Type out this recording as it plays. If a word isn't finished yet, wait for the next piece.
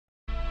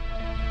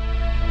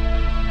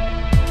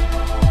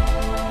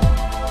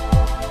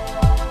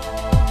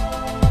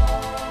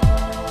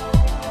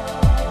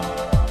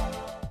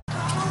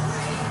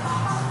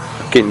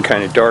getting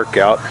kind of dark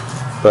out,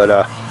 but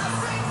I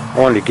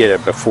wanted to get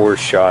a before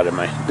shot of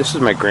this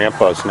is my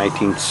grandpa's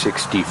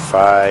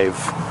 1965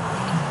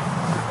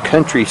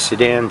 Country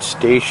Sedan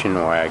station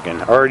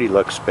wagon. Already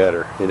looks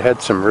better. It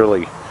had some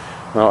really,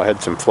 well, it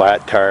had some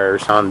flat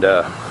tires on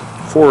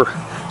 4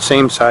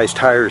 same size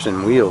tires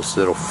and wheels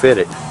that'll fit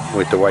it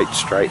with the white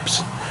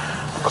stripes.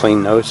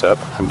 Clean those up.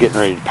 I'm getting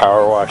ready to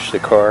power wash the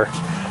car,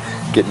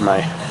 getting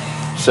my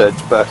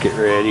suds bucket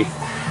ready.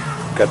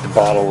 Got the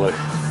bottle of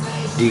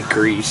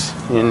degrease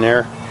in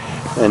there,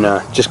 and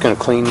just going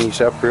to clean these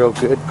up real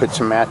good, put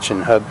some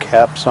matching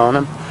hubcaps on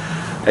them.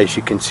 As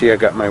you can see, I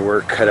got my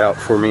work cut out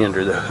for me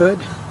under the hood.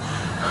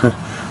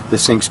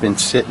 This thing's been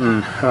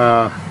sitting,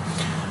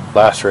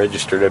 last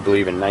registered I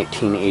believe in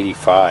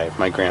 1985.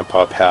 My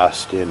grandpa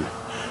passed in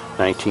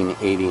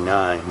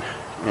 1989,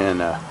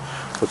 and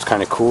what's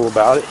kind of cool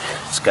about it,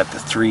 it's got the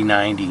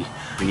 390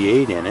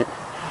 V8 in it.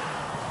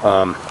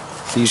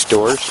 These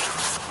doors,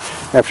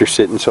 after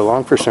sitting so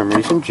long, for some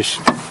reason just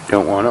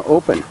don't want to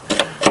open.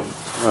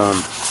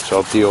 So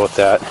I'll deal with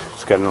that.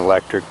 It's got an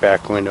electric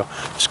back window.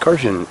 This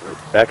car's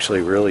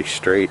actually really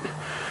straight.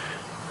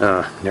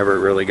 Never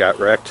really got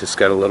wrecked. It's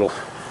got a little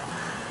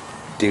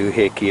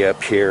doohickey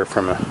up here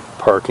from a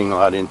parking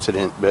lot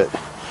incident, but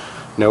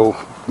no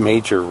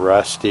major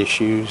rust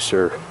issues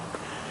or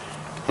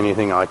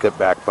anything like that.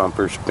 Back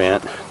bumper's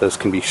bent. Those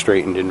can be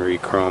straightened and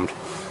re-chromed.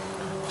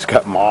 It's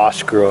got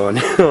moss growing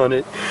on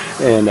it,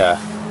 and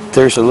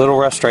there's a little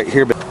rust right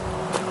here, but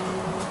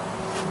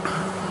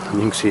you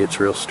can see it's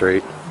real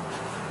straight.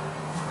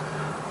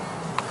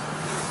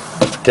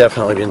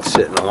 Definitely been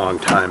sitting a long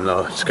time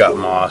though. It's got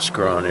moss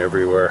growing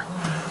everywhere.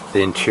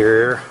 The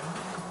interior,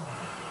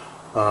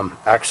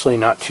 actually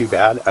not too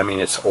bad. I mean,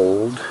 it's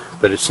old,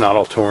 but it's not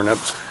all torn up.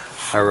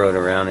 I rode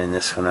around in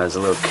this when I was a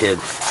little kid.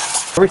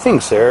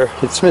 Everything's there.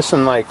 It's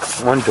missing like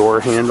one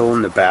door handle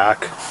in the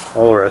back.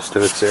 All the rest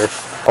of it's there.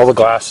 All the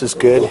glass is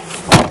good.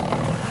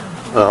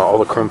 All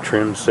the chrome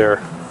trim's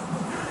there.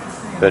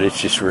 But it's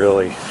just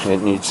really,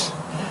 it needs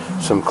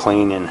some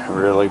cleaning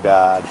really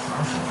bad.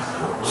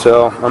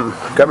 So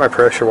I've got my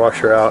pressure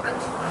washer out.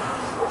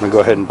 I'm going to go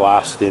ahead and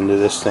blast into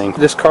this thing.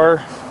 This car,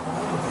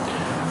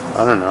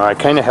 I don't know, I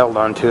kind of held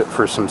on to it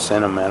for some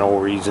sentimental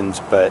reasons,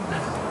 but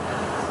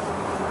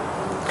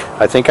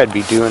I think I'd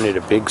be doing it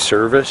a big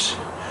service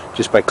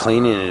just by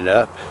cleaning it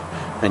up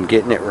and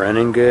getting it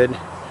running good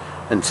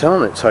and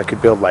selling it, so I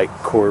could build like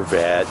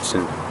Corvettes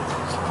and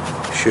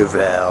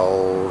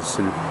Chevelles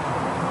and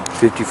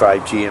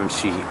 55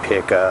 GMC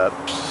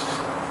pickups,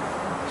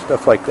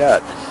 stuff like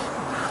that.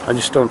 I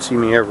just don't see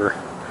me ever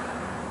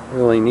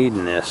really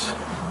needing this.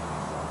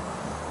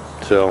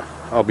 So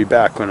I'll be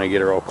back when I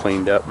get her all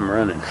cleaned up and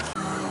running.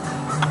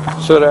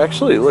 So it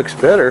actually looks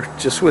better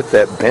just with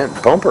that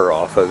bent bumper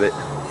off of it,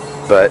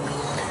 but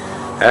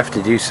I have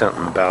to do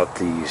something about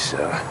these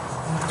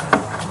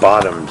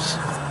bottoms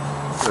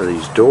or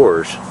these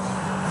doors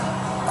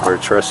where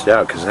it's rusted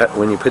out, because that,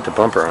 when you put the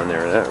bumper on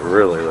there, that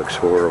really looks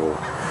horrible.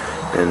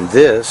 And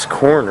this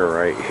corner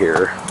right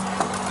here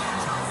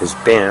is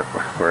bent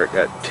where it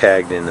got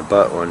tagged in the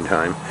butt one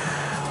time,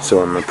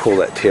 so I'm going to pull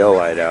that tail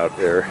light out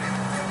there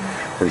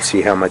and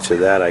see how much of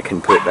that I can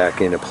put back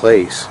into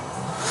place.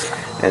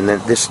 And then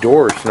this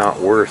door is not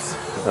worth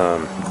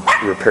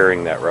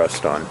repairing that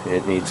rust on.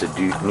 It needs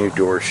a new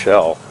door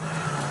shell,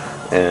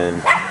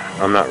 and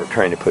I'm not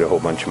trying to put a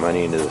whole bunch of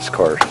money into this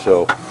car.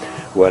 So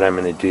what I'm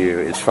going to do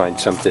is find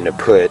something to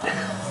put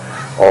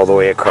all the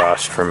way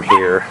across from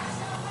here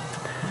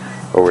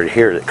over to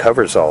here that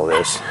covers all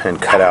this,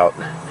 and cut out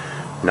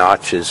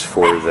notches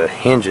for the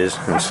hinges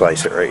and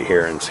slice it right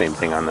here, and same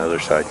thing on the other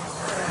side.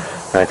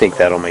 And I think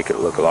that'll make it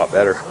look a lot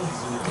better.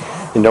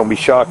 And don't be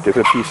shocked if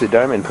a piece of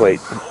diamond plate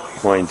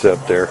winds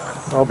up there.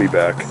 I'll be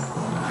back.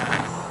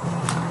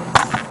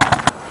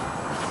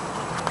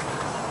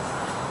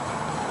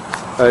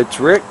 It's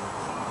Rick.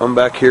 I'm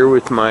back here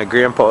with my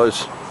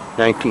grandpa's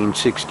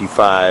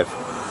 1965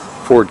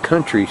 Ford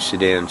Country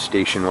Sedan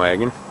station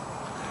wagon.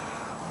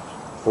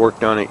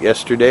 Worked on it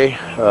yesterday.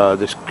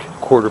 This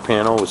quarter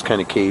panel was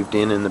kind of caved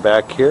in the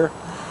back here.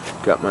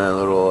 Got my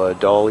little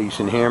dollies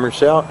and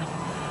hammers out.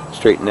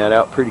 Straightened that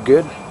out pretty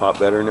good. A lot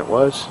better than it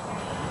was.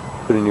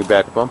 Put a new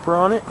back bumper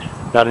on it.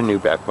 Not a new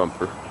back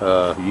bumper.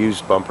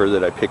 Used bumper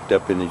that I picked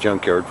up in the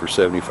junkyard for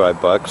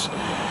 75 bucks.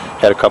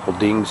 Had a couple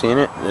dings in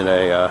it that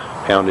I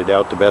pounded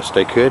out the best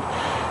I could.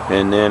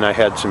 And then I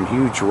had some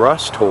huge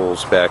rust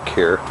holes back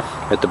here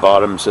at the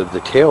bottoms of the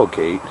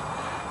tailgate.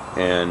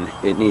 And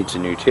it needs a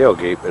new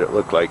tailgate, but it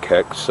looked like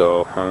heck,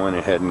 so I went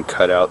ahead and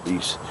cut out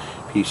these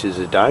pieces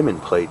of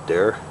diamond plate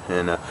there,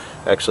 and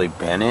actually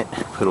bent it,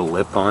 put a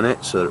lip on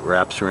it so that it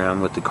wraps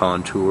around with the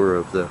contour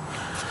of the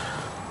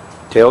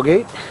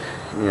tailgate,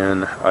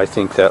 and I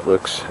think that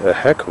looks a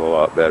heck of a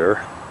lot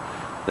better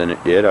than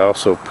it did. I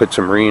also put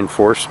some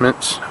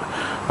reinforcements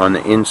on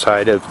the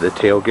inside of the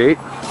tailgate.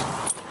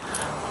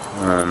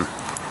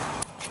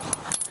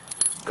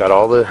 Got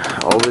all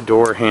the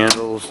door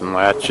handles and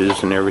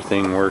latches and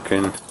everything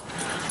working.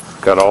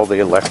 Got all the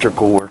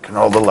electrical working,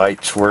 all the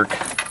lights work.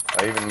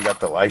 I even got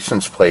the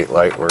license plate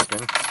light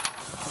working.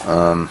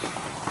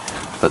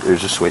 But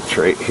there's a switch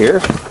right here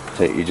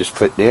that you just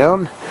put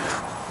down,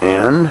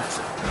 and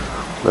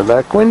the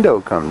back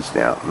window comes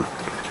down.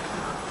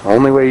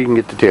 Only way you can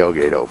get the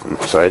tailgate open.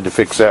 So I had to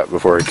fix that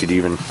before I could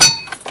even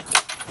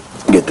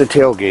get the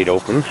tailgate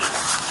open.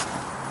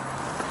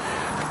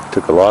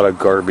 Took a lot of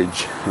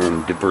garbage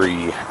and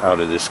debris out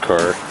of this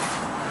car.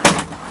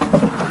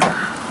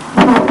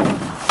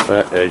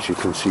 But as you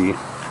can see,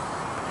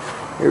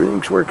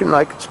 everything's working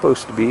like it's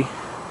supposed to be.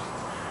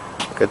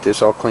 Got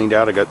this all cleaned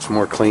out. I got some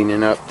more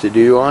cleaning up to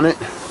do on it.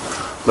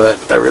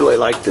 But I really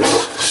like this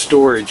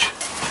storage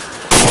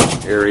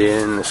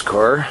area in this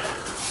car.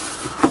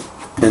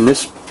 And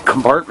this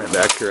compartment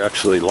back here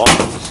actually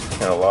locks.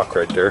 Got a lock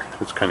right there.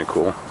 It's kind of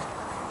cool.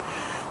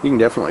 You can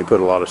definitely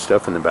put a lot of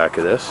stuff in the back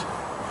of this.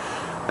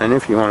 And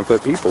if you want to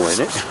put people in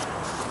it,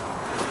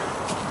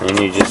 and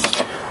you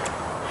just...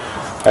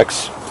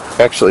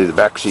 Actually, the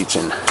back seat's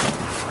in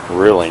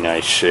really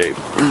nice shape.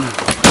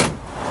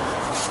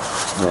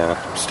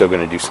 Yeah, I'm still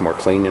going to do some more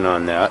cleaning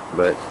on that,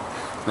 but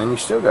then you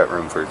still got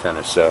room for a ton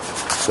of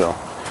stuff. So,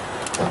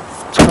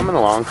 it's coming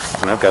along,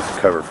 and I've got the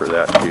cover for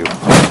that too.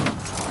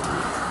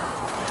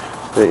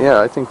 But yeah,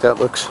 I think that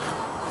looks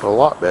a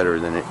lot better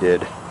than it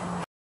did.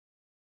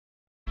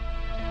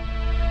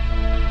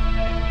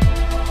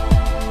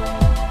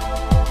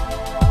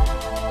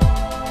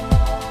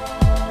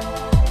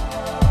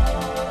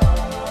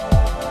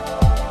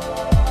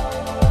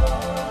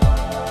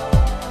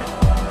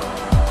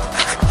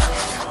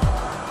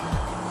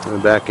 The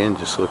back end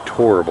just looked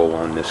horrible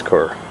on this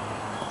car.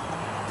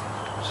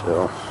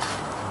 So,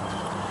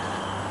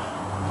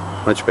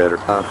 much better.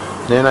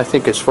 Then I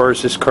think as far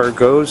as this car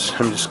goes,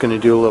 I'm just going to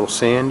do a little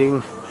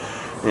sanding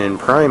and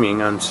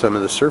priming on some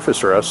of the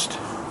surface rust.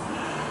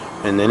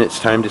 And then it's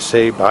time to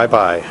say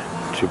bye-bye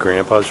to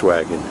Grandpa's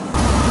wagon.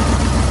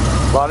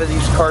 A lot of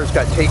these cars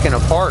got taken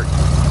apart,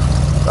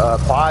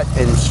 bought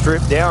and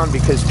stripped down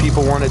because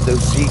people wanted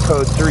those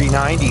Z-Code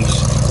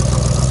 390s.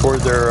 For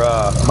their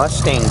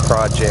Mustang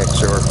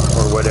projects or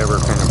whatever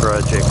kind of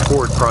project,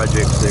 Ford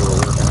projects they were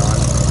working on.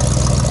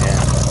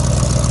 And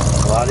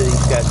a lot of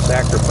these got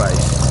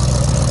sacrificed.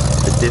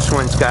 But this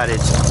one's got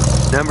its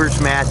numbers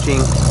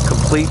matching,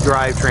 complete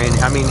drivetrain,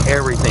 I mean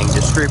everything,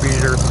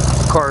 distributor,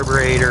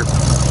 carburetor,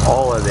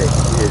 all of it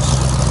is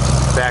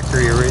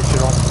factory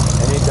original,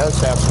 and it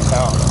does have some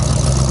power.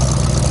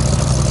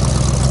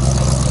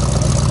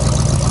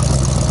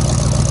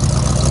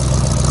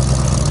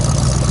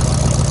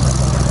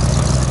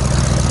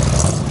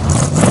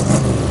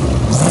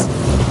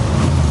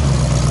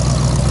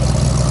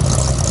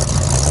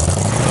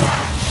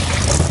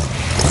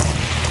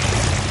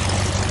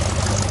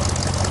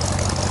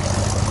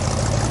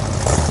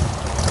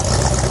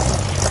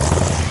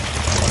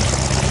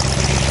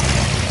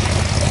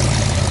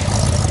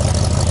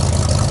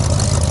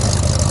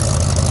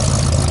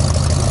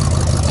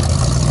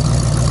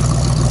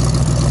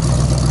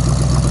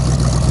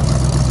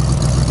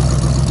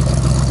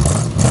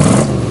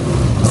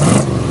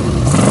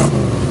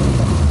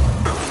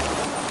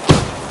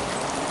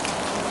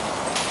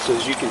 So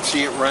as you can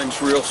see, it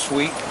runs real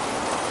sweet.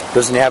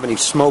 Doesn't have any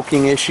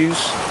smoking issues.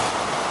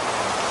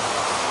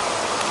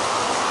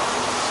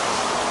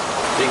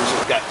 Things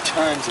have got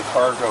tons of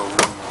cargo room.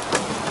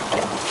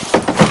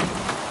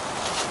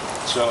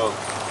 So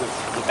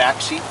the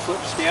back seat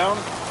flips down,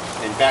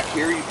 and back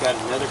here you've got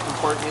another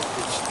compartment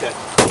that's got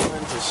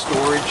tons of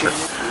storage in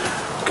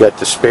it. Got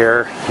the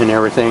spare and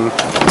everything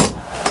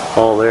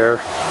all there.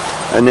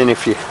 And then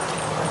if you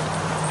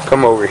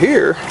come over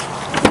here,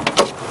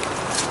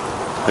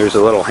 there's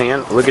a little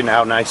hand. Look at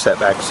how nice that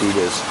back seat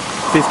is.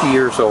 50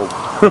 years old.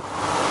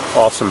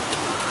 Awesome.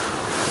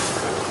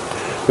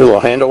 There's a little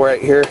handle right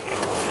here.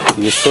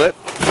 You just flip,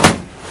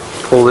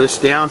 pull this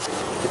down,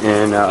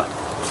 and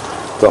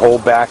the whole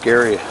back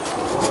area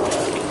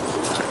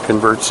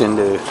converts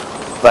into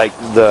like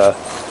the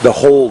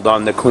hold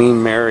on the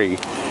Queen Mary.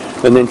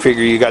 And then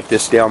figure you got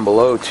this down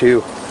below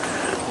too.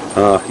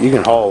 You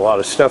can haul a lot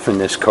of stuff in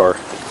this car.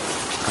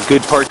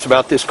 Good parts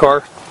about this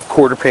car: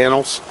 quarter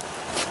panels.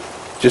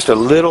 Just a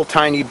little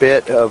tiny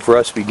bit of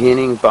rust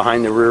beginning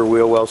behind the rear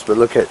wheel wells, but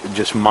look at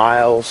just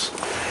miles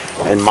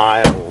and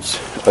miles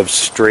of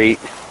straight,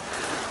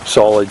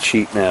 solid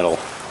sheet metal.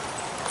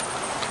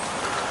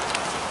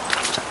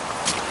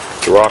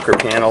 The rocker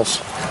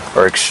panels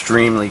are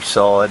extremely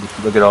solid.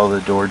 Look at all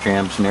the door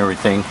jambs and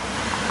everything.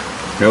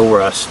 No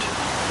rust.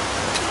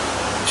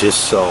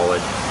 Just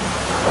solid.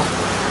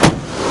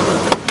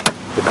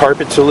 The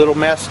carpet's a little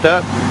messed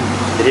up.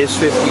 It is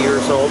 50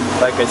 years old,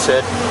 like I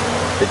said.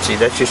 But see,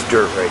 that's just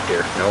dirt right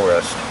there, no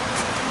rust.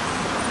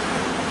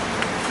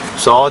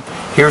 Solid.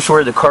 Here's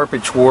where the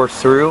carpet's wore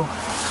through.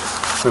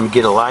 Let me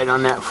get a light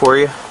on that for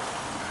you.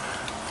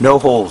 No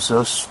holes.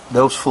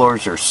 Those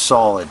floors are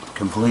solid,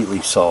 completely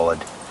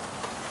solid.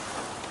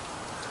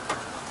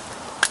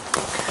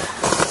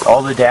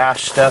 All the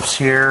dash stuff's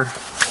here.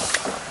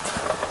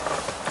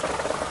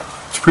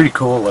 It's pretty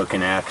cool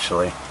looking,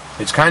 actually.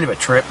 It's kind of a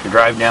trip to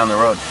drive down the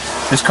road.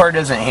 This car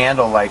doesn't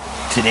handle like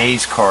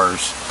today's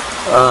cars.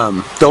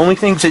 The only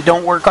things that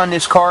don't work on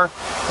this car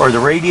are the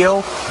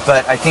radio,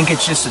 but I think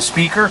it's just a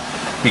speaker,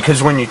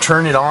 because when you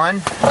turn it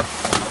on,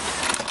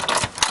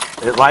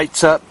 it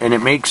lights up and it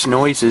makes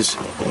noises.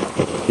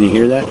 Can you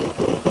hear that?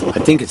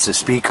 I think it's the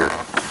speaker.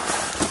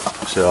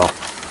 So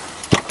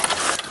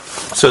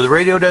the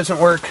radio doesn't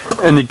work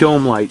and the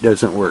dome light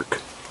doesn't work.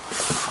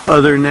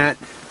 Other than that,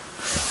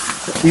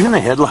 even the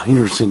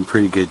headliner's in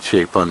pretty good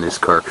shape on this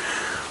car.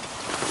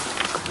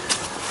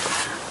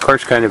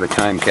 Car's kind of a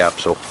time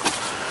capsule.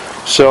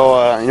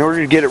 So in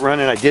order to get it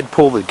running, I did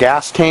pull the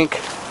gas tank,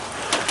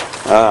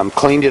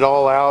 cleaned it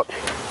all out,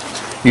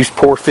 used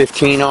Pour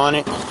 15 on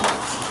it.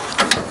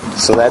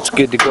 So that's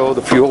good to go.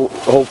 The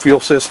whole fuel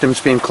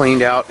system's been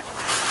cleaned out.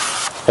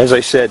 As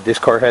I said, this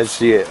car has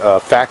the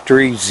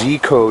factory Z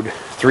code,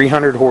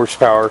 300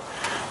 horsepower,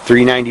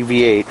 390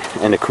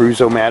 V8, and a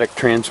Cruise-O-Matic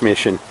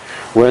transmission.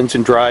 Runs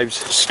and drives,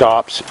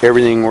 stops,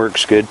 everything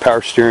works good.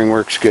 Power steering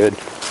works good.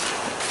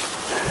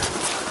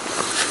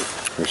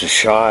 There's a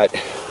shot.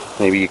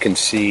 Maybe you can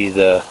see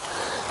the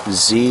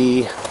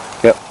Z.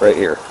 Yep, right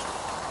here.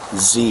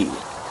 Z.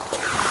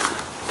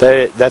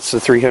 That's the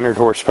 300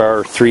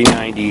 horsepower,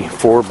 390,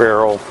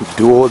 4-barrel,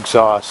 dual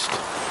exhaust,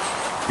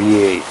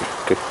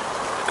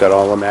 V8. Got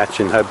all the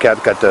matching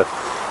hubcap. Got the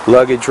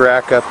luggage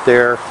rack up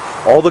there.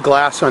 All the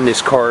glass on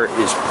this car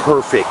is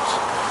perfect.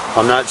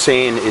 I'm not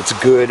saying it's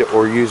good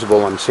or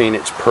usable. I'm saying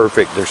it's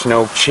perfect. There's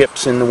no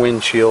chips in the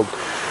windshield,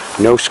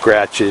 no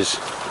scratches.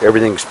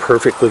 Everything's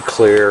perfectly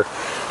clear.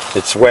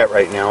 It's wet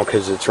right now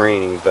because it's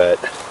raining, but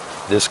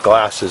this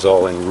glass is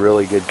all in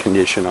really good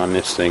condition on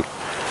this thing.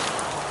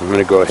 I'm going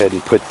to go ahead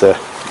and put the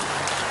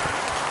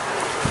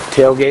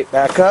tailgate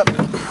back up.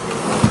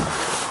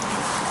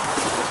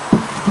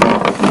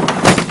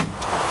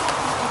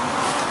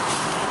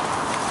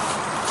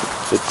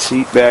 Put the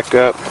seat back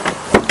up.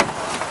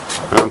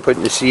 When I'm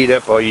putting the seat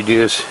up, all you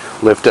do is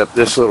lift up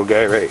this little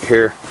guy right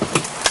here.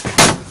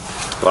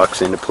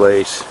 Locks into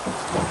place.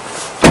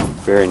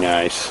 Very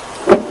nice.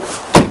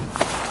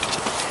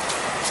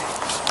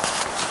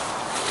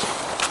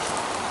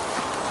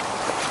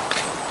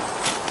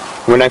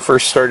 When I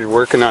first started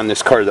working on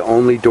this car, the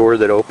only door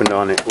that opened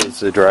on it was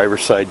the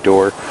driver's side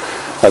door.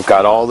 I've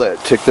got all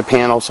that, took the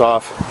panels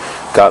off,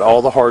 got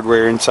all the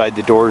hardware inside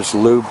the doors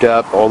lubed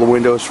up, all the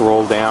windows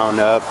roll down,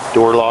 up,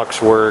 door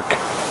locks work,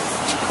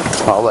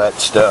 all that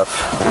stuff.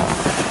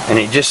 And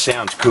it just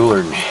sounds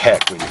cooler than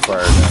heck when you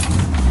fire it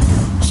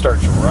up. It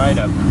starts right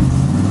up.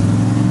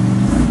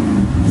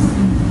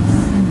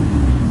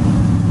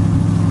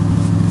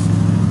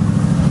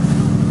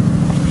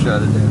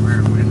 Shot at that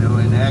rear window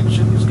in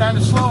action. It's kind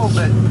of slow,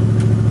 but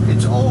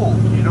it's old.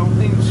 You know,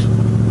 things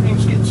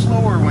get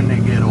slower when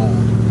they get old,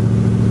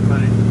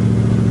 but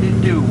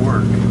it do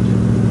work.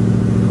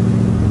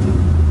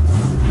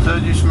 So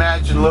just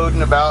imagine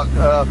loading about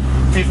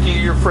 50 of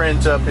your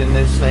friends up in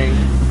this thing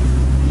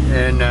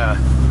and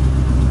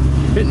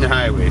hitting the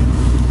highway.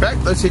 In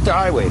fact, let's hit the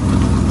highway.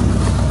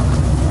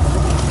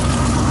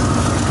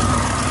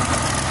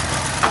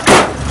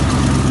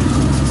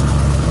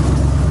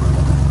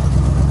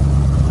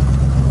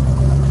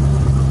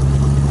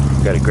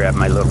 Got to grab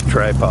my little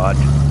tripod.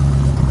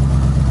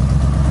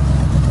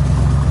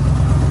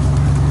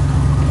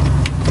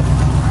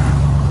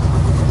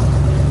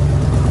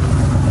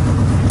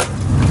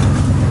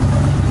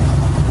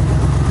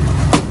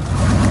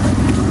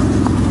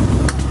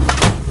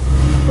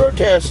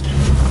 Protest.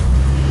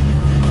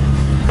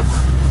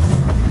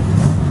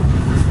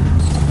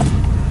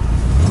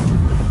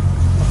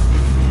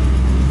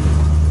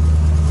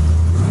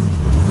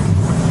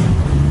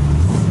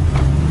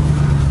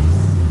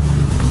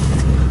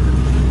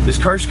 This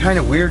car's kind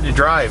of weird to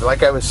drive,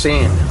 like I was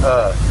saying.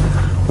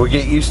 We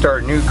get used to our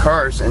new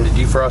cars, and the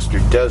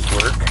defroster does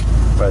work,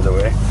 by the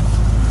way.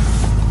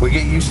 We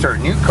get used to our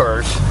new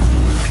cars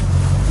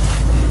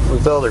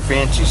with all their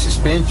fancy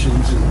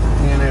suspensions and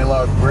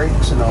anti-lock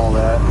brakes and all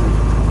that.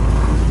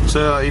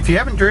 So if you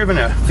haven't driven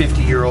a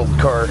 50-year-old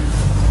car,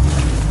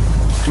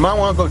 you might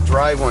want to go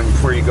drive one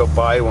before you go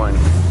buy one.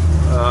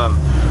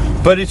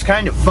 But it's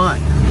kind of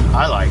fun.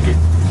 I like it.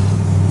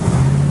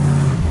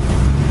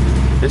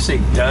 This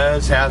thing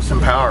does have some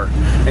power.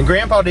 And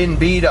Grandpa didn't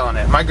beat on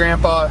it. My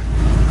grandpa,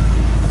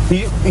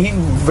 he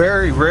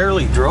very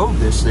rarely drove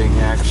this thing,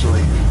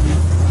 actually.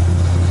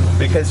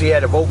 Because he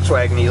had a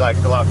Volkswagen he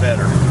liked a lot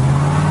better.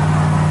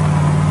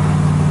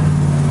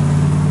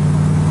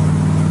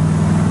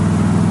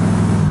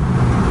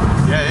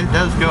 Yeah, it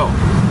does go.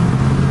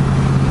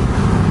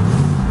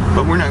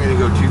 But we're not going to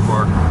go too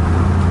far.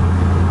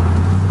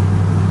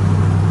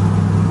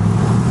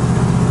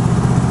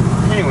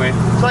 Anyway,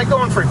 it's like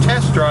going for a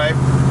test drive,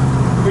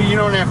 but you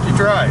don't have to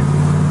drive.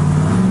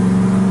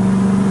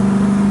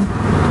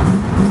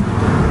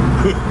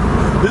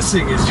 This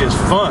thing is just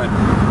fun.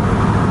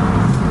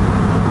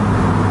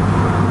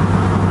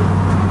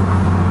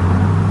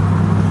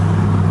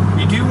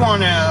 You do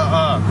want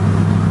to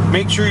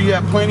make sure you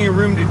have plenty of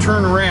room to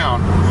turn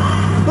around,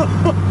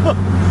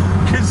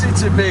 because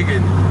it's a big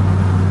one.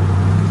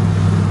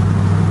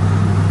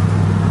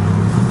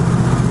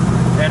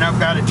 And I've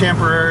got a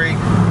temporary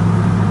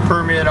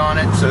permit on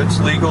it, so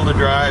it's legal to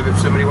drive if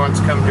somebody wants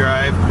to come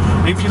drive.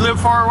 And if you live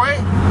far away,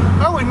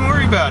 I wouldn't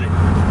worry about it.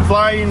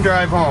 Fly and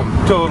drive home,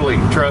 totally,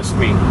 trust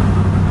me.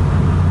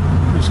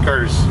 This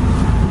car's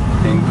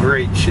in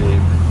great shape.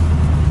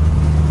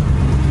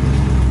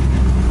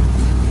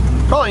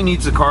 Probably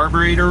needs the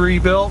carburetor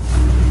rebuilt,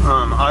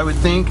 I would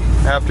think,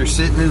 after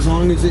sitting as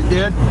long as it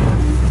did.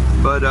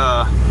 But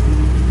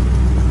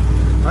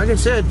like I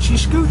said, she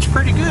scoots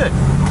pretty good.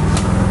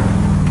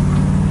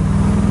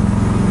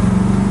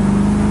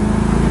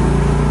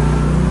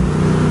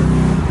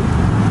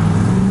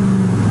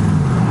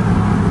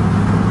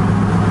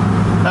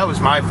 That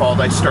was my fault.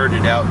 I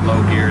started out in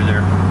low gear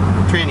there.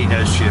 Tranny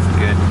does shift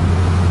good.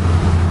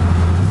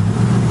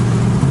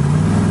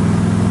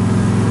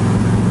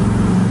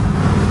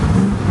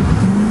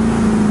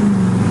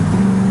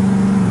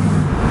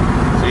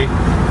 See?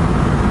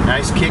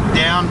 Nice kick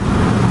down.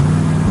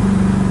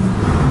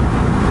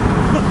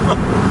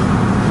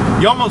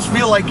 You almost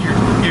feel like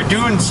you're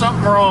doing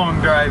something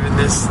wrong driving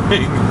this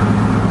thing.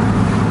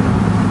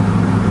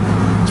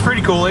 It's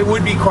pretty cool. It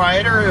would be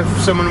quieter if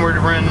someone were to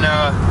run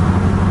a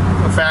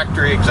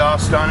factory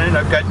exhaust on it.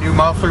 I've got new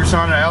mufflers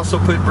on it. I also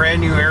put brand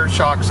new air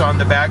shocks on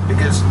the back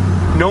because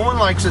no one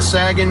likes a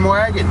sagging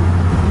wagon.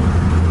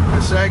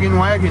 A sagging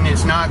wagon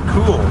is not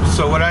cool.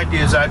 So what I do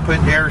is I put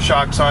air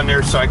shocks on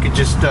there so I could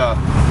just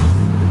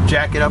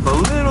jack it up a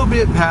little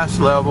bit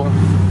past level.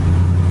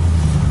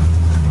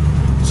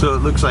 So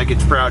it looks like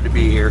it's proud to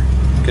be here,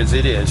 because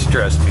it is,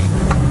 trust me.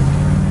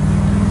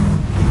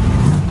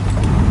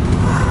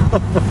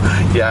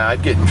 Yeah,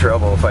 I'd get in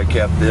trouble if I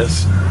kept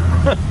this.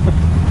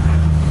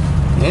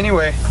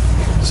 Anyway,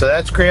 so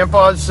that's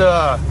Grandpa's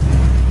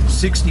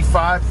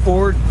 65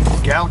 Ford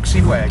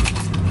Galaxy wagon.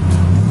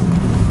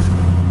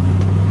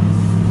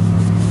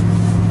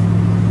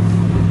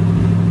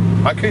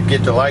 I could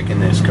get to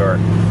liking this car.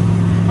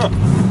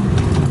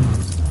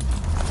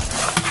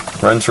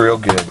 Runs real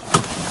good.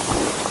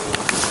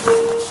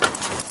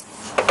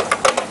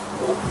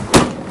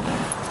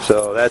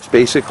 So that's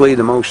basically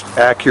the most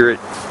accurate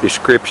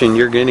description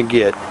you're going to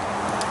get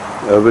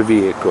of a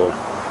vehicle.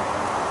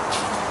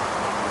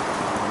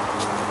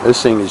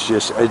 This thing is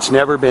just, it's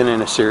never been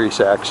in a serious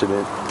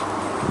accident.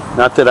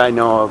 Not that I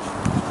know of.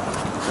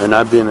 And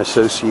I've been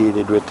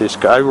associated with this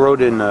guy. I rode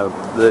in,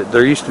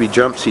 there used to be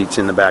jump seats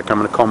in the back. I'm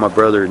going to call my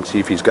brother and see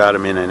if he's got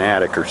them in an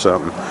attic or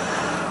something.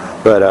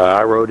 But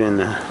I rode in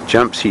the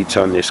jump seats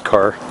on this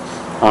car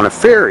on a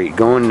ferry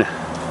going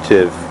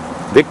to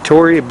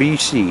Victoria,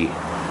 BC.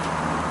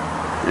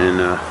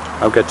 And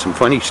I've got some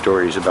funny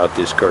stories about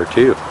this car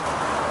too.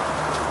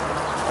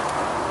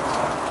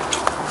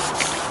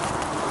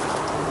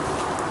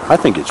 I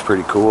think it's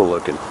pretty cool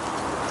looking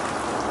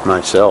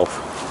myself.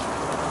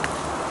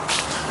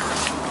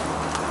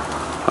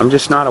 I'm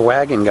just not a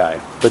wagon guy.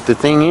 But the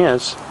thing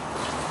is,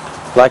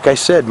 like I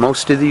said,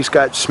 most of these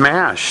got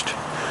smashed.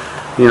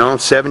 You know,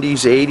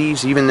 70s,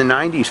 80s, even the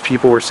 90s,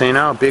 people were saying,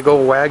 oh, big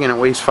old wagon, it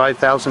weighs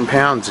 5,000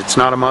 pounds. It's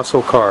not a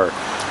muscle car.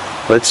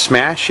 Let's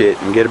smash it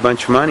and get a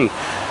bunch of money.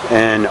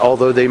 And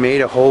although they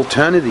made a whole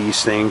ton of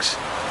these things,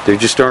 there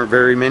just aren't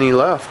very many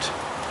left.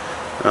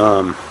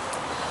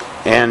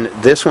 And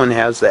this one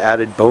has the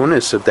added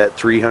bonus of that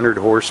 300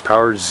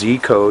 horsepower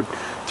Z-code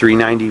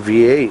 390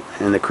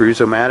 V8 and the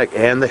Cruise-O-Matic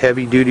and the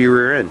heavy duty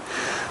rear end.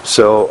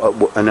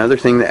 So another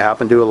thing that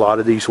happened to a lot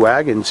of these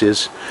wagons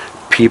is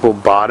people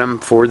bought them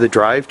for the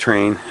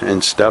drivetrain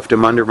and stuffed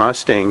them under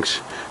Mustangs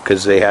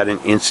because they had an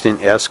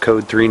instant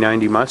S-code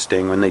 390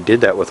 Mustang when they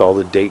did that with all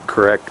the date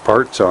correct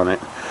parts on it.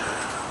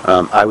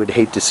 I would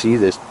hate to see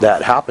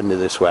that happen to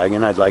this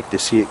wagon. I'd like to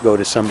see it go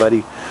to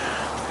somebody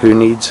who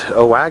needs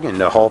a wagon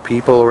to haul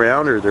people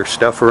around or their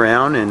stuff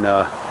around and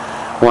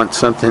want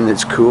something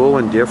that's cool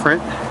and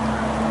different.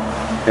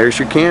 There's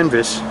your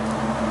canvas.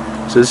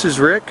 So this is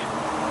Rick,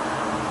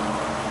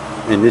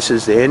 and this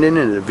is the ending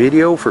of the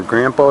video for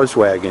Grandpa's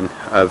wagon.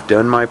 I've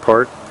done my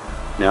part.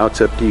 Now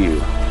it's up to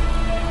you.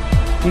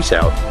 Peace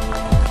out.